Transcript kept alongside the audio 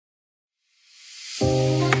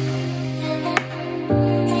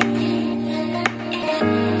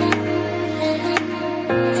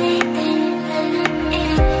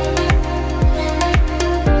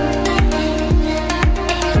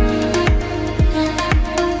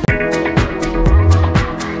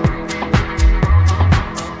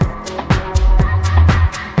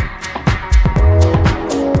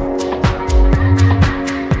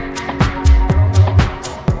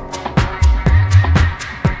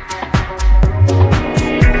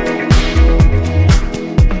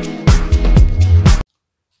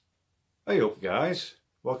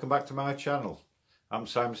welcome back to my channel. I'm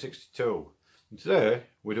Simon62 and today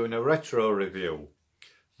we're doing a retro review.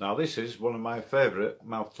 Now this is one of my favourite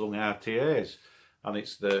Mtl Rtas and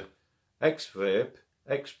it's the Exvape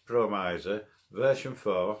Expromizer version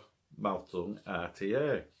 4 Mtl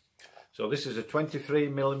Rta. So this is a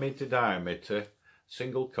 23mm diameter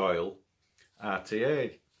single coil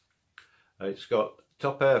RTA. It's got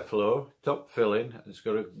top airflow, top filling, and it's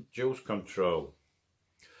got a juice control.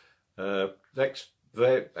 The Exvape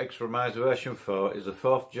Expromizer version 4 is the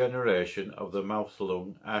 4th generation of the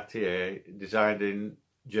Mtl Rta designed in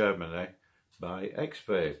Germany by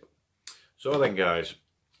Exvape. So then guys,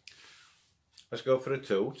 let's go for a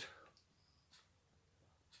toot.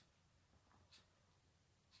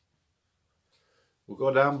 We'll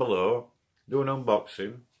go down below, do an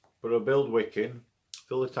unboxing, put a build wick in,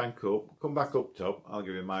 fill the tank up, come back up top, I'll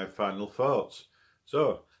give you my final thoughts.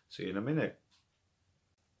 So, see you in a minute.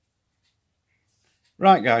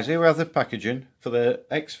 Right guys, here we have the packaging for the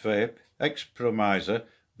Exvape Expromizer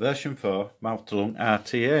version 4 Mtl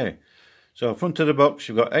Rta. So front of the box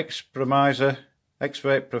you've got Expromizer,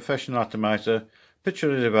 Exvape Professional Atomizer, picture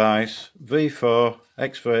of the device, V4,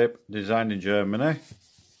 Exvape, designed in Germany.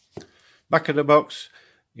 Back of the box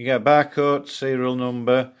you get a barcode, serial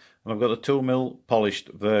number, and I've got the 2mm polished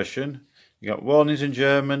version. You got warnings in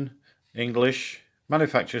German, English,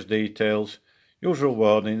 manufacturer's details, usual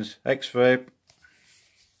warnings, Exvape,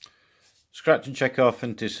 scratch and check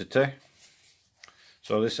authenticity.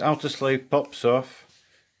 So this outer sleeve pops off.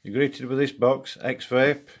 You're greeted with this box,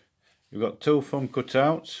 Exvape. You've got 2 thumb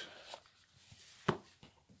cutouts.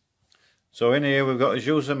 So in here we've got a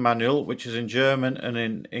user manual which is in German and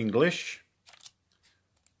in English,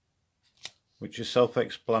 which is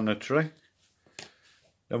self-explanatory.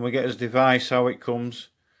 Then we get his device, how it comes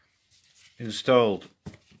installed.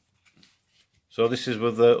 So this is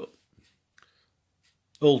with the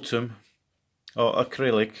Ultim or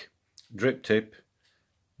acrylic drip tip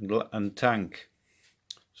and tank.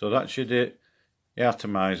 So that's your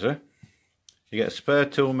atomizer. You get a spare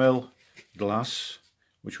 2mm glass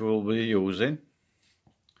which we'll be using.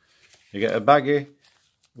 You get a baggie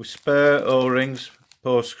with spare O-rings,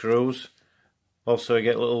 post screws. Also you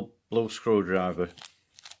get a little blue screwdriver.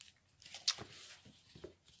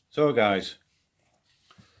 So guys,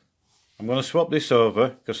 I'm going to swap this over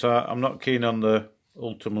because I'm not keen on the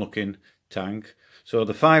Ultim looking tank. So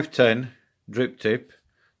the 510 drip tip,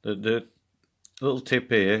 the little tip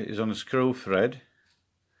here is on a screw thread.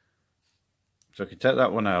 So I can take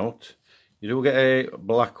that one out. You do get a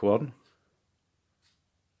black one.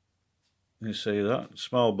 You see that?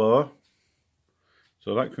 Small bore.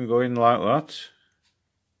 So that can go in like that.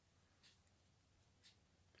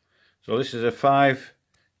 So this is a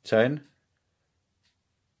 510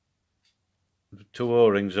 with 2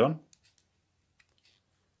 O-rings on.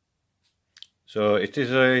 So it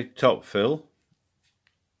is a top fill.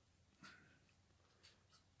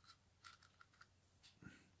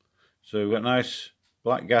 So we've got a nice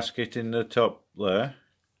black gasket in the top there.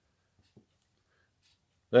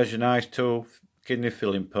 There's your nice 2 kidney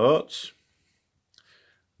filling ports.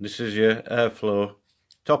 This is your airflow,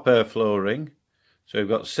 top airflow ring. So you've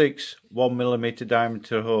got 6 1mm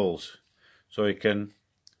diameter holes. So you can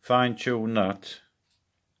fine tune that,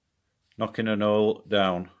 knocking an hole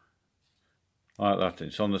down like that.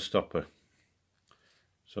 It's on the stopper.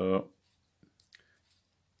 So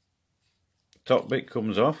top bit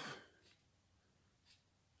comes off.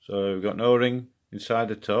 So we've got an O-ring inside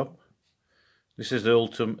the top. This is the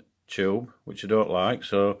Ultim tube, which I don't like,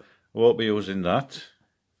 so I won't be using that.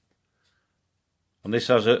 And this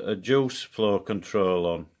has a juice flow control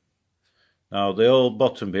on. Now the whole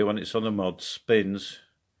bottom bit, when it's on the mod, spins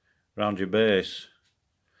around your base.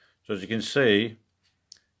 So as you can see,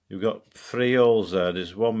 you've got 3 holes there.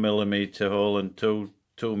 There's 1mm hole and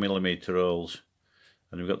 2mm holes.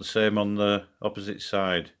 And you've got the same on the opposite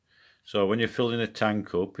side. So when you're filling the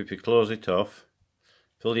tank up, if you close it off,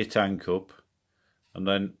 fill your tank up, and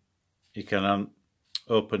then you can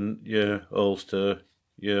open your holes to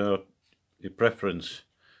your preference.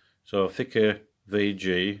 So a thicker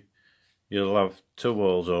VG, you'll have 2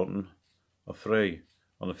 holes open or 3.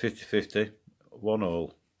 On a 50-50, 1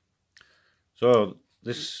 hole. So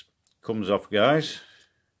this comes off guys,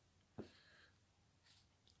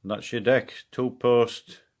 and that's your deck,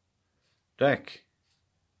 2-post deck.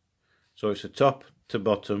 So it's a top to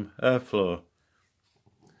bottom airflow,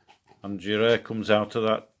 and your air comes out of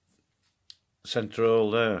that centre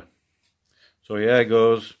hole there. So your air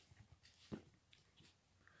goes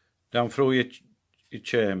down through your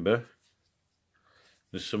chamber.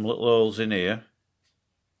 There's some little holes in here,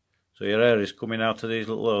 so your air is coming out of these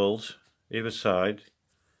little holes either side,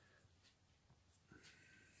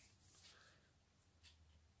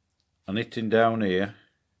 and hitting down here.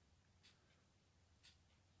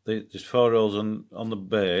 There's 4 holes on the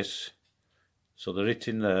base, so they're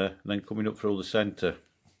hitting there and then coming up through the centre.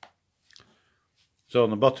 So on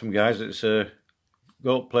the bottom, guys, it's a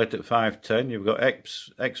gold plate at 510. You've got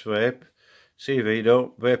Exvape,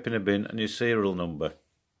 CV, vape in a bin, and your serial number.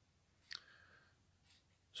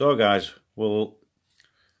 So guys, we'll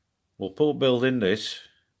put build in this,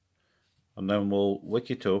 and then we'll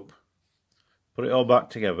wick it up, put it all back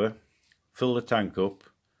together, fill the tank up,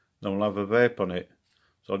 then we'll have a vape on it.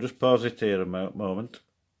 So I'll just pause it here a moment.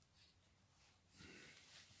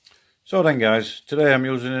 So then guys, today I'm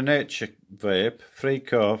using an Exvape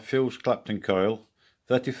 3-core fuse Clapton coil,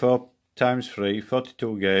 34x3,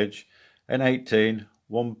 42 gauge, N18,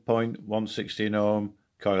 1.116 ohm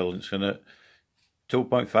coil. It's in a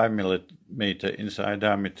 2.5mm inside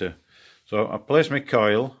diameter. So I place my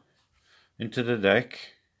coil into the deck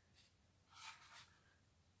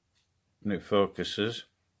and it focuses.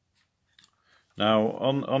 Now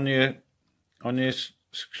on your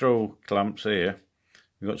screw clamps here,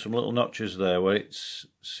 you've got some little notches there where it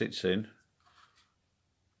sits in.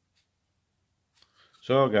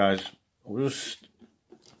 So guys, we'll just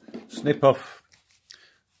snip off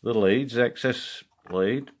the leads, excess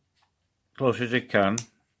lead, close as you can,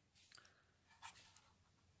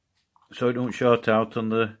 so it don't short out on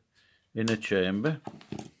the inner chamber.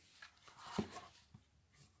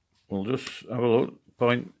 We'll just have a look,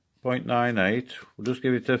 0.98, we'll just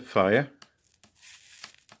give it a fire.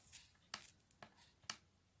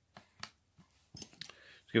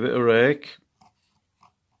 Give it a rake.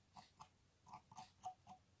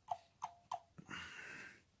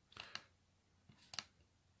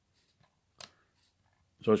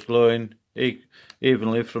 So it's blowing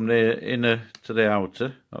evenly from the inner to the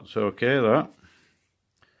outer. That's okay, that.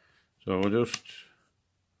 So we'll just,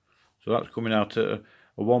 so that's coming out at a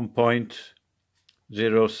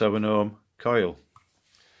 1.07 ohm coil.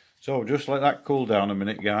 So we'll just let that cool down a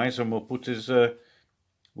minute, guys, and we'll put his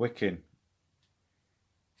wick in.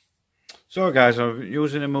 So guys, I'm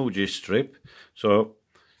using a Muji strip, so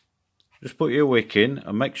just put your wick in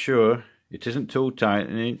and make sure it isn't too tight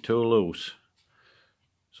and it ain't too loose.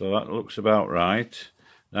 So that looks about right.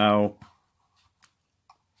 Now,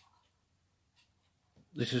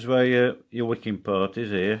 this is where your wicking part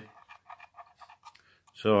is here.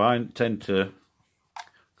 So I tend to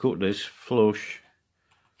cut this flush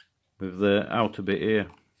with the outer bit here.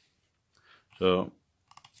 So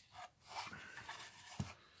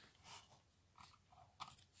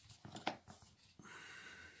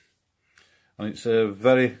and it's a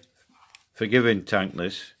very forgiving tank,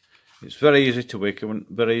 this. It's very easy to wick and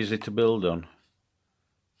very easy to build on.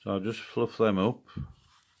 So I'll just fluff them up.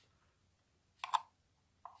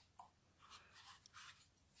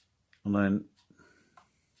 And then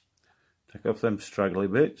take off them straggly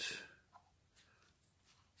bits.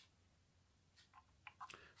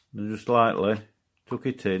 And just lightly tuck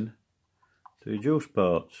it in to your juice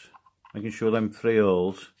pots, making sure them 3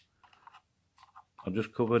 holes are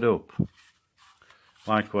just covered up.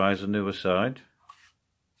 Likewise on the other side.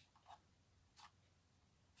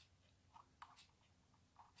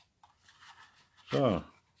 So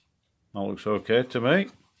that looks okay to me.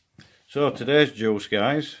 So today's juice,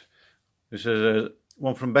 guys, this is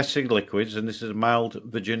one from Bessig Liquids, and this is a mild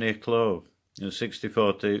Virginia clove in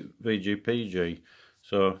 60/40 VGPG.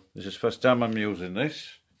 So this is the first time I'm using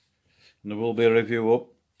this, and there will be a review up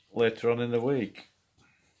later on in the week.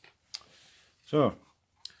 So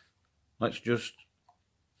let's just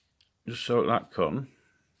soak that cotton.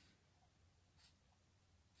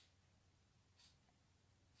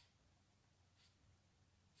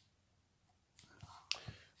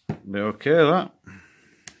 Be okay, that.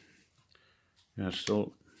 Yeah,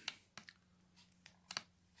 still.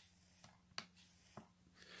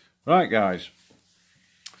 Right, guys.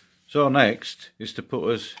 So next is to put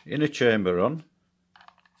us inner chamber on.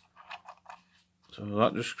 So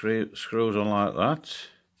that just screws on like that.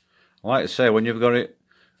 Like I say, when you've got it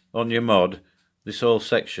on your mod, this whole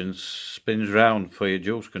section spins round for your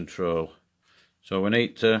juice control. So we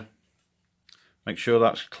need to make sure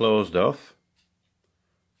that's closed off.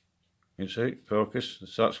 You see, focus,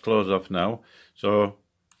 so that's closed off now. So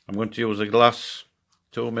I'm going to use a glass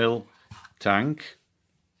 2mm tank.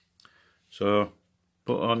 So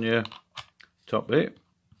put on your top bit.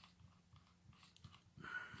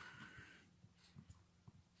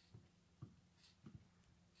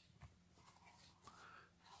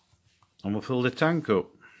 And we'll fill the tank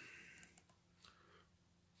up.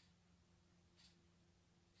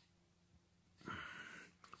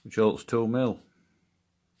 Which holds 2mm.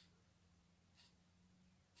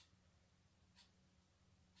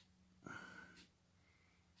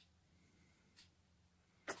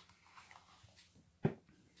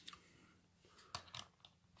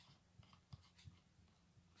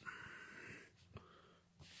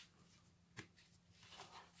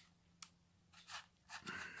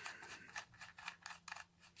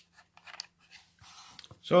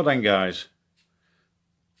 So then guys,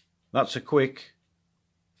 that's a quick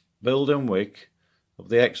build and wick of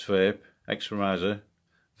the Exvape Expromizer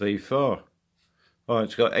V4. Oh,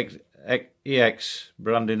 it's got EX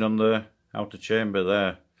branding on the outer chamber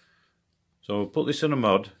there. So we'll put this in a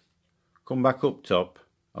mod, come back up top,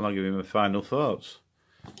 and I'll give you my final thoughts.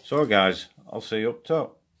 So guys, I'll see you up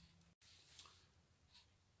top.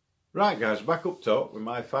 Right guys, back up top with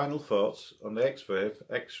my final thoughts on the Exvape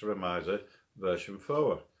Expromizer version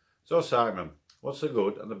 4. So Simon, what's the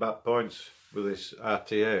good and the bad points with this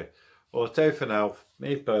RTA? Well, I'll tell you for now,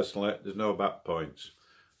 me personally, there's no bad points.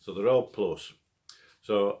 So they're all plus.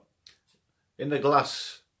 So in the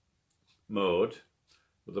glass mode,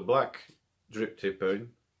 with the black drip tip in,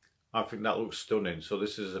 I think that looks stunning. So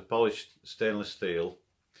this is a polished stainless steel,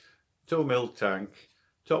 2mm tank,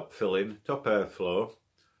 top filling, top airflow.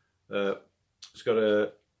 It's got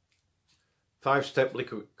a 5-step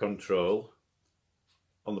liquid control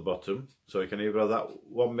on the bottom, so you can either have that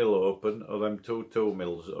 1mm open or them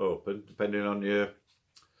 2mm open, depending on your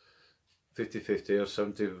 50-50 or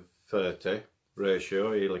 70-30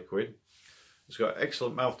 ratio e-liquid. It's got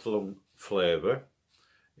excellent mouth to lung flavour.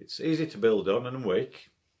 It's easy to build on and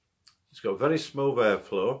wick. It's got very smooth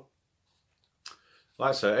airflow. Like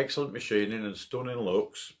I say, excellent machining and stunning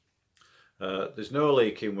looks. There's no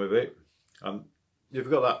leaking with it, and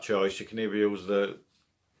you've got that choice. You can either use the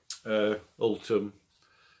Ultim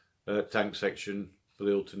tank section for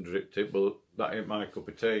the Ultim drip tip, but that ain't my cup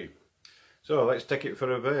of tea. So let's take it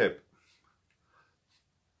for a vape.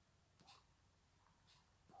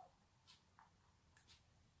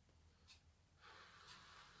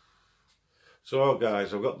 So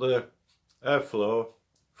guys, I've got the airflow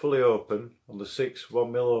fully open on the 6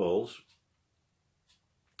 1mm holes.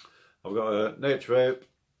 I've got a Vape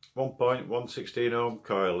 1.116 ohm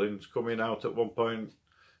coil in, it's coming out at 1.07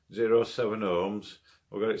 ohms.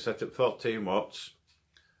 I've got it set at 14 watts,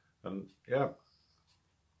 and yeah.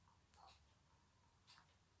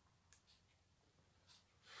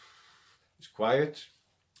 It's quiet,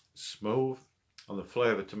 smooth, and the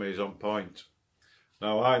flavour to me is on point.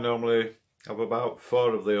 Now I normally have about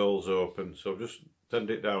 4 of the holes open, so I've just turned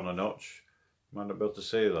it down a notch. You might not be able to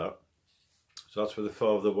see that. So that's with the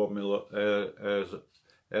 4 of the 1mm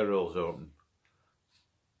air holes open.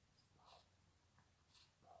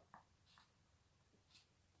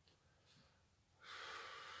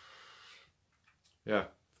 Yeah,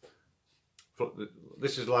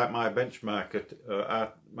 this is like my benchmark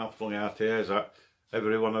at mouth-flung RTAs.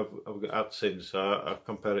 Every one I've had since, I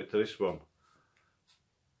compare it to this one.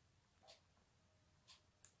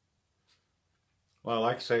 Well,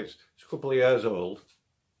 like I say, it's a couple of years old,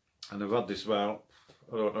 and I've had this about,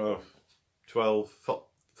 I don't know, 12,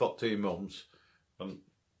 14 months, and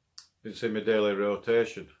it's in my daily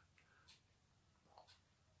rotation.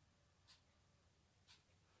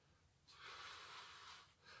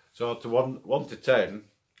 So to 1 to 10,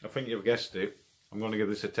 I think you've guessed it, I'm going to give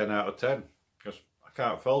this a 10 out of 10, because I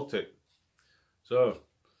can't fault it. So,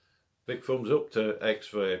 big thumbs up to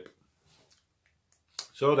Exvape.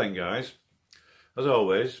 So then guys, as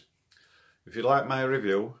always, if you like my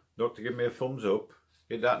review, don't forget to give me a thumbs up,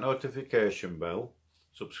 hit that notification bell,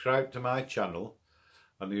 subscribe to my channel,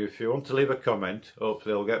 and if you want to leave a comment,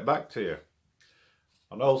 hopefully I'll get back to you.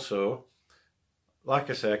 And also,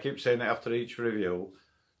 like I say, I keep saying it after each review,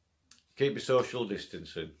 keep your social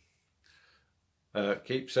distancing,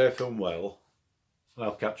 keep safe and well, and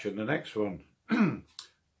I'll catch you in the next one.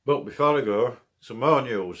 But before I go, some more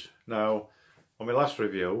news. Now, on my last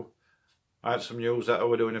review, I had some news that I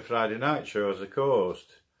was doing a Friday night show as a co-host.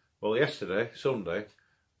 Well, yesterday, Sunday,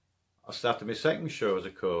 I started my second show as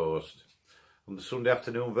a co-host on the Sunday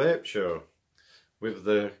afternoon vape show with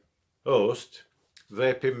the host,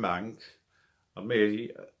 Vaping Mank, and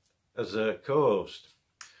me as a co-host.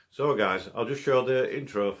 So guys, I'll just show the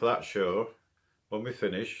intro for that show when we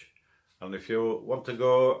finish, and if you want to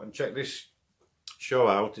go and check this show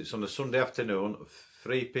out, it's on a Sunday afternoon at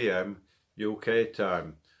 3 PM UK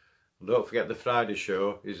time. And don't forget the Friday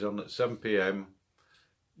show is on at 7 PM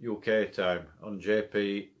UK time on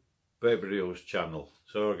JP Vape Reviews channel.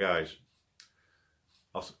 So guys,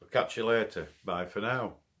 I'll catch you later. Bye for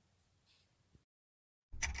now.